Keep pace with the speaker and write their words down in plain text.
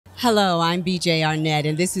Hello, I'm BJ Arnett,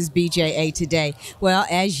 and this is BJA Today. Well,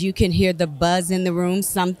 as you can hear the buzz in the room,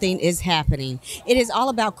 something is happening. It is all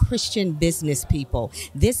about Christian business people.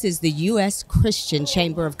 This is the U.S. Christian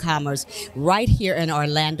Chamber of Commerce right here in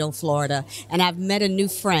Orlando, Florida. And I've met a new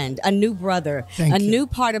friend, a new brother, new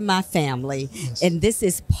part of my family. Yes. And this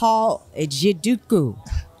is Paul Gidudu.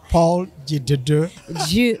 Paul Gidudu.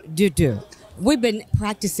 Gidudu. We've been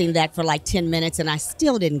practicing that for like 10 minutes, and I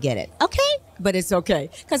still didn't get it. Okay? But it's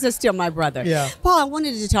okay, because it's still my brother. Yeah. Paul, I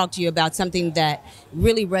wanted to talk to you about something that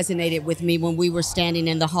really resonated with me when we were standing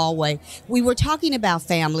in the hallway. We were talking about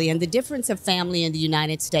family and the difference of family in the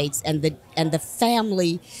United States and the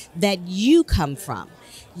family that you come from.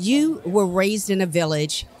 You were raised in a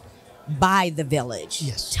village by the village.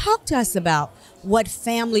 Yes. Talk to us about what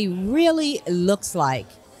family really looks like.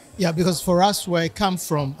 Yeah, because for us, where I come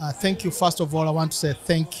from, thank you. First of all, I want to say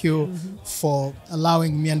thank you for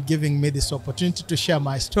allowing me and giving me this opportunity to share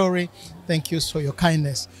my story. Thank you for your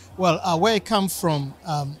kindness. Well, where I come from,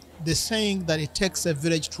 the saying that it takes a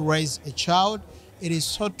village to raise a child, it is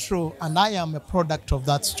so true, and I am a product of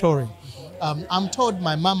that story. I'm told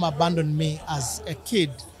my mom abandoned me as a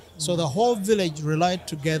kid, so the whole village relied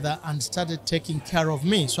together and started taking care of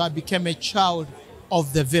me. So I became a child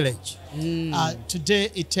of the village. Today,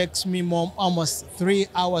 it takes me almost 3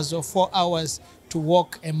 hours or 4 hours to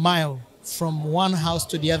walk a mile from one house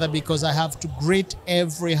to the other, because I have to greet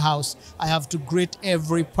every house. I have to greet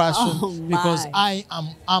every person, because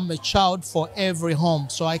I'm a child for every home.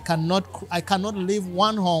 So I cannot leave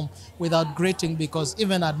one home without greeting, because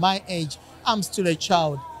even at my age, I'm still a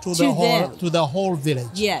child to the whole village.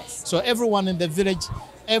 Yes. So everyone in the village,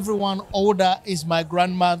 everyone older is my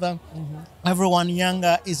grandmother. Everyone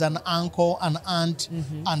younger is an uncle, an aunt.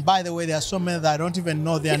 And by the way, there are so many that I don't even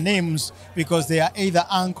know their names, because they are either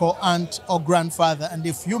uncle, aunt, or grandfather. And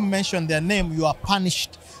if you mention their name, you are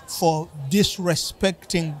punished for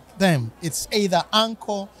disrespecting them. It's either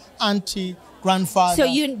uncle, auntie, grandfather, so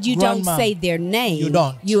you don't say their name. You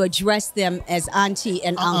don't. You address them as auntie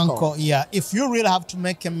and uncle. Yeah. If you really have to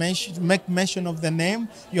make mention of the name,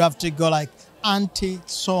 you have to go like auntie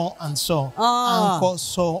so and so, uncle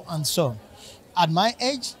so and so. At my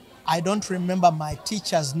age, I don't remember my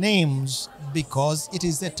teachers' names, because it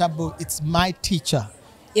is a taboo. It's my teacher.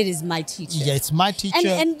 It is my teacher. Yeah, it's my teacher.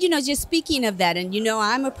 And you know, just speaking of that, and you know,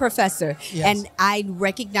 I'm a professor, Yes. and I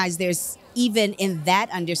recognize there's, even in that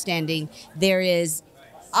understanding, there is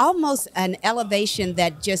almost an elevation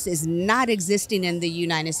that just is not existing in the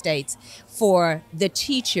United States for the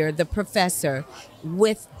teacher, the professor,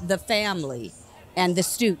 with the family and the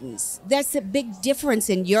students. That's a big difference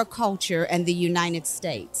in your culture and the United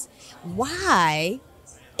States. Why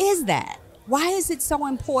is that? Why is it so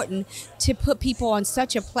important to put people on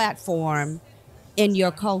such a platform in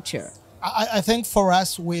your culture? I think for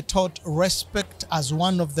us, we taught respect as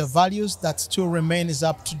one of the values that still remains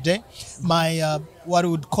up today. My what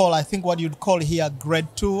you'd call here grade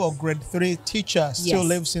 2 or grade 3 teacher still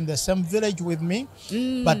lives in the same village with me.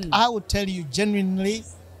 But I would tell you genuinely,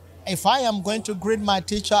 if I am going to greet my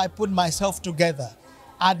teacher, I put myself together.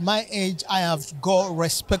 At my age, I have to go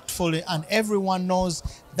respectfully, and everyone knows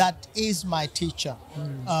that is my teacher.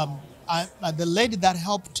 The lady that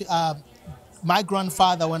helped my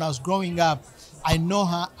grandfather when I was growing up, I know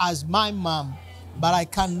her as my mom, but I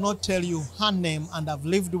cannot tell you her name, and I've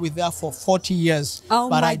lived with her for 40 years.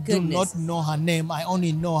 But I do not know her name. I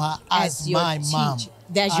only know her as my mom.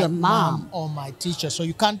 That's your mom. Or my teacher. So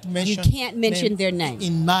you can't mention their name.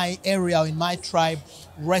 In my area, or in my tribe,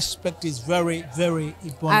 respect is very, very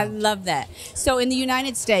important. I love that. So in the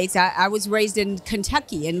United States, I was raised in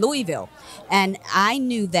Kentucky, in Louisville, and I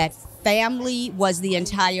knew that family was the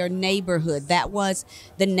entire neighborhood. That was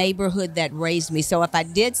the neighborhood that raised me. So if I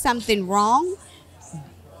did something wrong,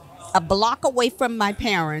 a block away from my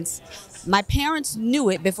parents knew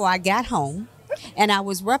it before I got home, and I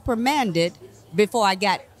was reprimanded before I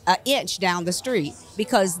got an inch down the street,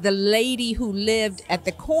 because the lady who lived at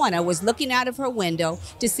the corner was looking out of her window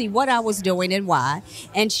to see what I was doing and why.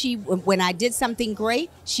 And she, when I did something great,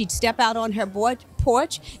 she'd step out on her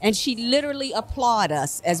porch and she'd literally applaud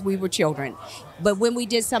us as we were children. But when we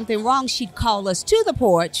did something wrong, she'd call us to the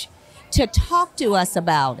porch to talk to us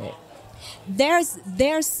about it.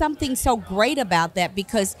 There's something so great about that,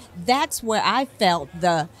 because that's where I felt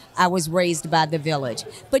I was raised by the village.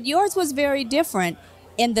 But yours was very different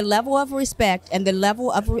in the level of respect and the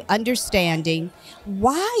level of understanding.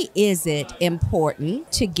 Why is it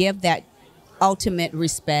important to give that ultimate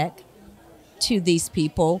respect to these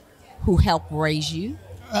people who help raise you?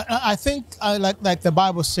 I think, like the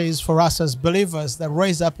Bible says, for us as believers, that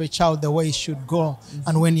raise up a child the way he should go,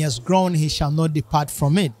 and when he has grown, he shall not depart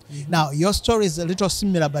from it. Now, your story is a little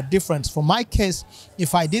similar but different. For my case,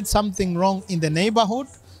 if I did something wrong in the neighborhood,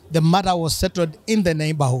 the matter was settled in the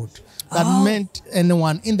neighborhood. That meant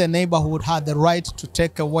anyone in the neighborhood had the right to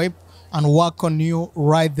take a whip and work on you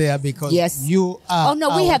right there, because you are. Oh,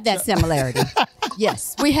 no, we have that similarity.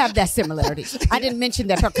 Yes, we have that similarity. I didn't mention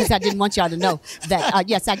that because I didn't want y'all to know that,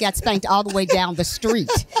 yes, I got spanked all the way down the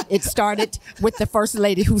street. It started with the first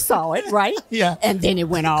lady who saw it, right? Yeah. And then it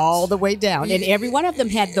went all the way down. And every one of them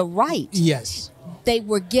had the right. Yes. They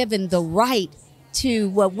were given the right to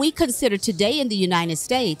what we consider today in the United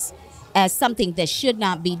States as something that should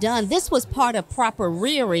not be done. This was part of proper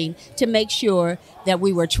rearing to make sure that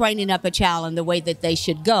we were training up a child in the way that they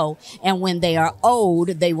should go. And when they are old,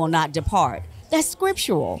 they will not depart. That's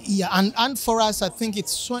scriptural. Yeah, and for us, I think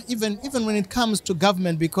it's so, even when it comes to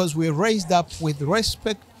government, because we're raised up with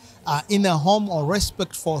respect in a home, or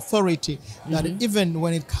respect for authority, that even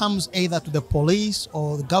when it comes either to the police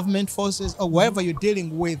or the government forces or wherever you're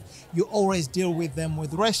dealing with, you always deal with them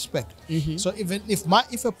with respect. So even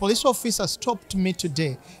if a police officer stopped me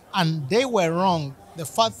today and they were wrong, the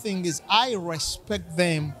first thing is I respect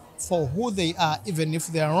them for who they are. Even if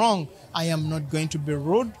they are wrong, I am not going to be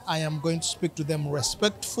rude. I am going to speak to them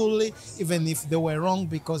respectfully, even if they were wrong,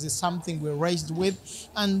 because it's something we're raised with.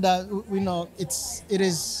 And we know it's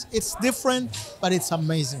different, but it's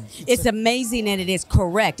amazing. It's amazing, and it is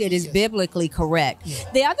correct. It is biblically correct.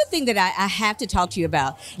 The other thing that I have to talk to you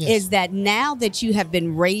about is that now that you have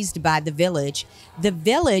been raised by the village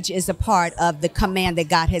is a part of the command that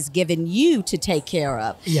God has given you to take care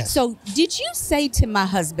of. Yes. So did you say to my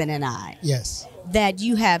husband and I that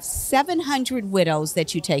you have 700 widows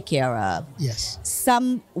that you take care of? Yes.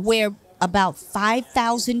 Somewhere about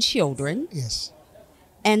 5,000 children. Yes.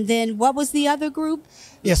 And then what was the other group?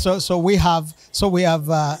 Yes, so we have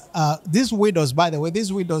these widows. By the way,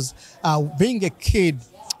 these widows, being a kid,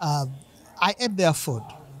 I ate their food.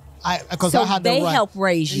 So they help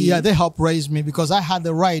raise you. Yeah, they help raise me, because I had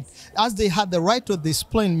the right, as they had the right to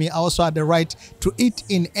discipline me, I also had the right to eat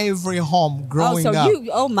in every home growing up.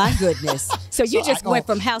 Oh my goodness. So you just went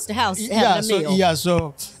from house to house having a meal.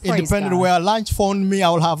 So it depended where lunch found me,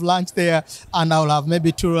 I will have lunch there, and I will have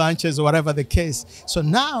maybe 2 lunches or whatever the case. So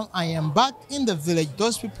now I am back in the village.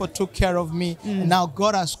 Those people took care of me, and now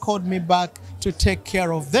God has called me back to take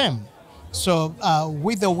care of them. So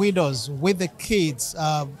with the widows, with the kids,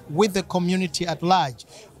 with the community at large,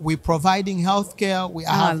 we're providing health care.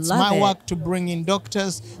 It's my work to bring in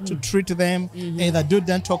doctors to treat them, either do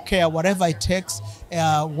dental care, whatever it takes.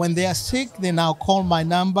 When they are sick, they now call my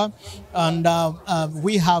number. And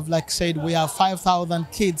we have, like I said, we have 5,000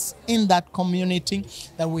 kids in that community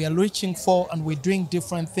that we are reaching for, and we're doing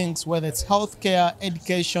different things, whether it's health care,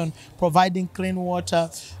 education, providing clean water.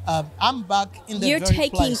 I'm back in the You're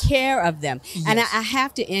taking care of them. Yes. And I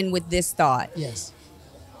have to end with this thought. Yes.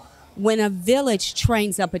 When a village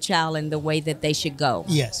trains up a child in the way that they should go.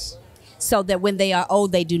 Yes. So that when they are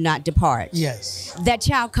old, they do not depart. Yes. That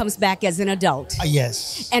child comes back as an adult.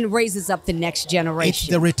 Yes. And raises up the next generation. It's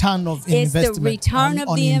the return of investment. It's the return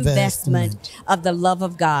of the investment of the love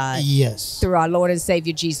of God. Yes. Through our Lord and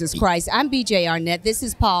Savior Jesus Christ. I'm BJ Arnett. This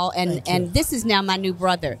is Paul, and this is now my new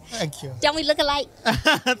brother. Thank you. Don't we look alike?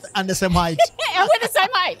 And the same height. And we're the same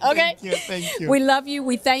height, okay? Thank you. We love you.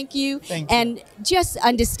 We thank you. Thank you. And just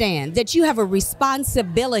understand that you have a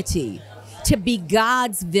responsibility to be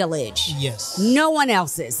God's village. Yes. No one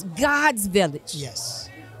else's. God's village. Yes.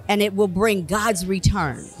 And it will bring God's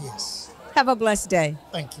return. Yes. Have a blessed day.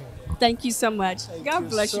 Thank you. Thank you so much. God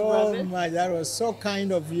bless you, brother. Much. That was so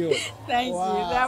kind of you. Thank you.